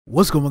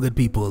What's going on, good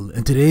people?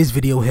 In today's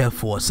video here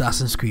for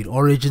Assassin's Creed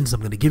Origins, I'm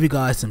going to give you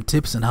guys some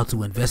tips on how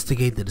to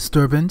investigate the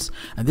disturbance,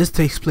 and this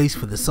takes place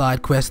for the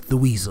side quest, the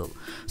Weasel.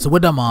 So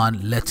with that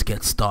on, let's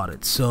get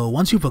started. So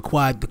once you've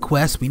acquired the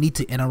quest, we need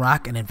to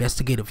interact and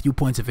investigate a few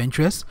points of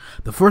interest.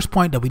 The first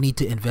point that we need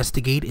to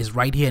investigate is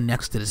right here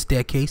next to the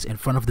staircase in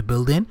front of the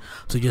building.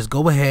 So just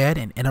go ahead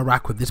and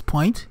interact with this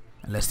point,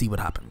 and let's see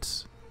what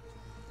happens.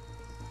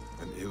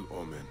 An ill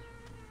omen.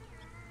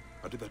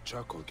 How did that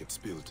charcoal get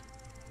spilled?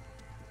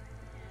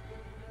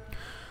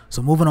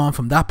 So moving on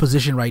from that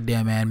position right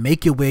there, man,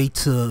 make your way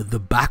to the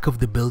back of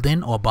the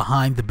building or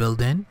behind the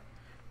building.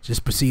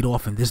 Just proceed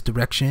off in this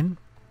direction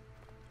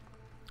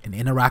and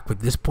interact with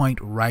this point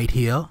right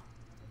here.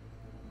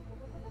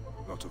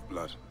 A lot of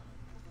blood.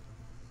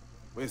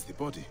 Where's the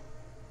body?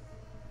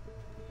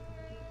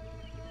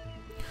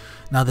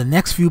 Now the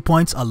next few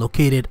points are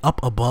located up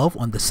above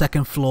on the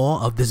second floor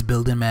of this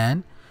building,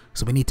 man.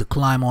 So we need to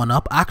climb on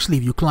up. Actually,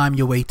 if you climb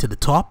your way to the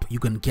top, you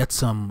can get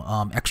some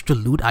extra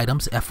loot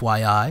items,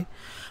 FYI.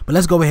 But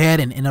let's go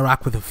ahead and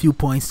interact with a few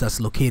points that's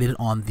located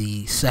on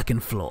the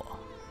second floor.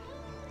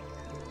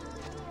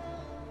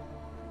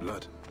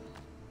 Blood.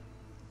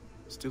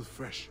 Still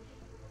fresh.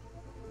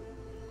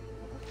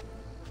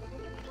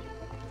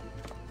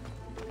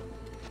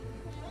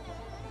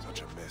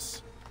 Such a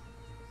mess.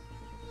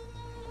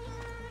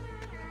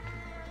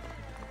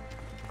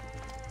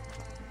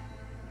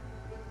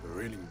 The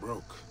railing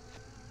broke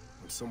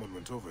when someone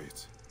went over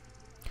it.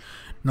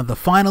 Now the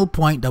final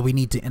point that we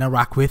need to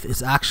interact with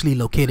is actually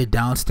located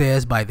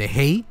downstairs by the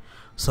hay.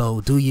 So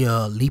do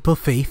your leap of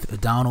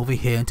faith down over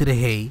here into the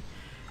hay.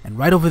 And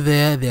right over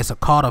there, there's a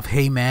cart of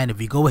hay, man.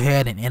 If you go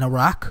ahead and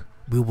interact,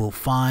 we will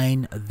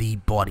find the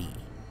body.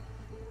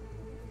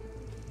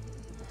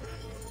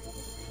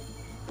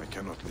 I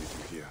cannot leave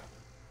you here.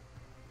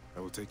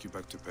 I will take you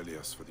back to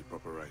Pelias for the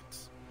proper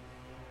rites.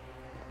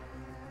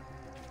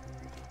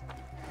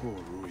 Poor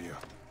Ruia.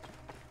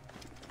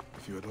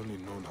 If you had only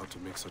known how to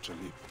make such a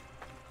leap.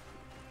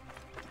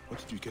 What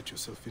did you get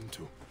yourself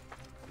into?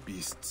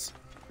 Beasts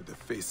with the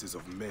faces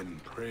of men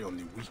prey on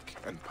the weak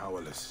and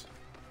powerless.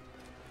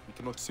 We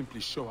cannot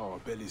simply show our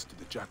bellies to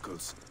the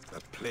jackals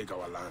that plague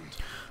our land.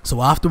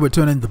 So after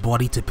returning the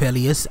body to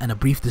Pelias and a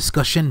brief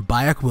discussion,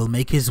 Bayek will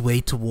make his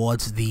way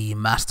towards the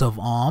Master of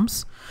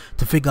Arms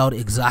to figure out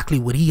exactly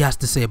what he has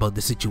to say about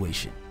the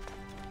situation.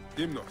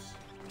 Dimnos,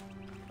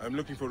 I'm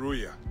looking for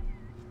Ruia.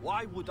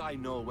 Why would I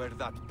know where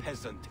that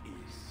peasant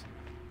is?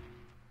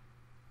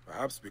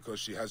 Perhaps because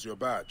she has your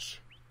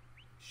badge.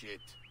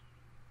 Shit.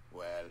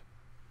 Well,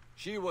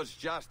 she was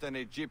just an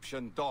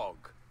Egyptian dog.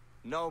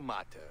 No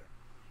matter.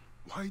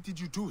 Why did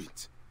you do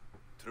it?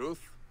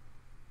 Truth?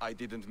 I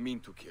didn't mean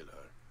to kill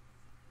her.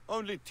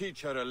 Only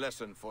teach her a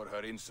lesson for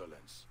her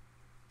insolence.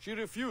 She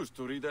refused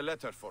to read a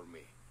letter for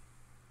me.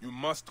 You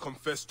must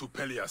confess to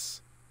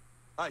Pelias.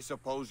 I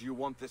suppose you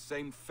want the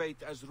same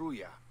fate as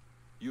Ruia.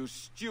 You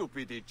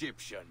stupid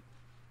Egyptian.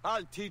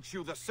 I'll teach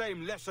you the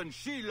same lesson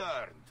she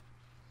learned.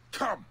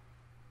 Come!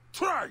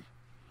 Try!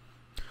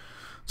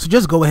 So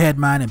just go ahead,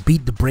 man, and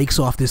beat the brakes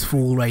off this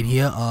fool right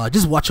here.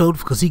 Just watch out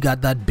because he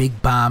got that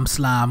big bam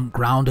slam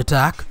ground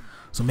attack.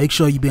 So make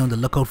sure you be on the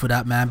lookout for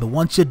that, man. But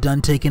once you're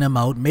done taking him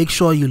out, make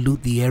sure you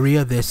loot the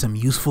area. There's some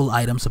useful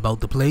items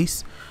about the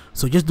place.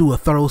 So just do a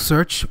thorough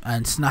search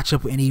and snatch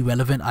up any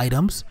relevant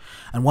items.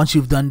 And once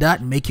you've done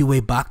that, make your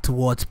way back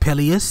towards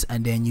Pelias,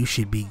 and then you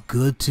should be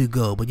good to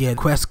go. But yeah,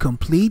 quest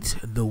complete,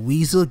 the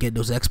Weasel, get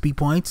those XP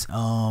points.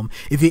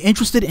 If you're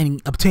interested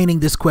in obtaining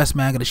this quest,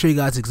 man, I'm going to show you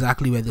guys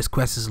exactly where this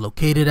quest is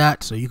located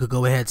at. So you could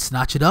go ahead,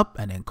 snatch it up,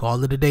 and then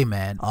call it a day,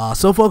 man.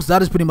 So folks,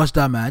 that is pretty much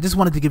that, man. I just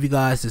wanted to give you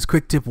guys this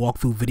quick tip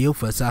walkthrough video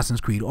for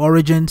Assassin's Creed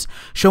Origins,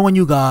 showing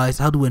you guys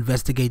how to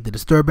investigate the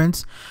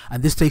disturbance.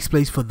 And this takes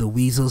place for the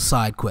Weasel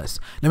side quest.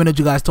 Let me know what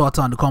you guys thoughts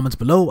on the comments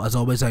below. As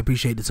always, I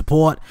appreciate the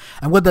support.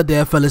 And with that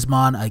there, fellas,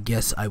 man, I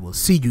guess I will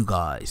see you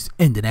guys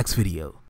in the next video.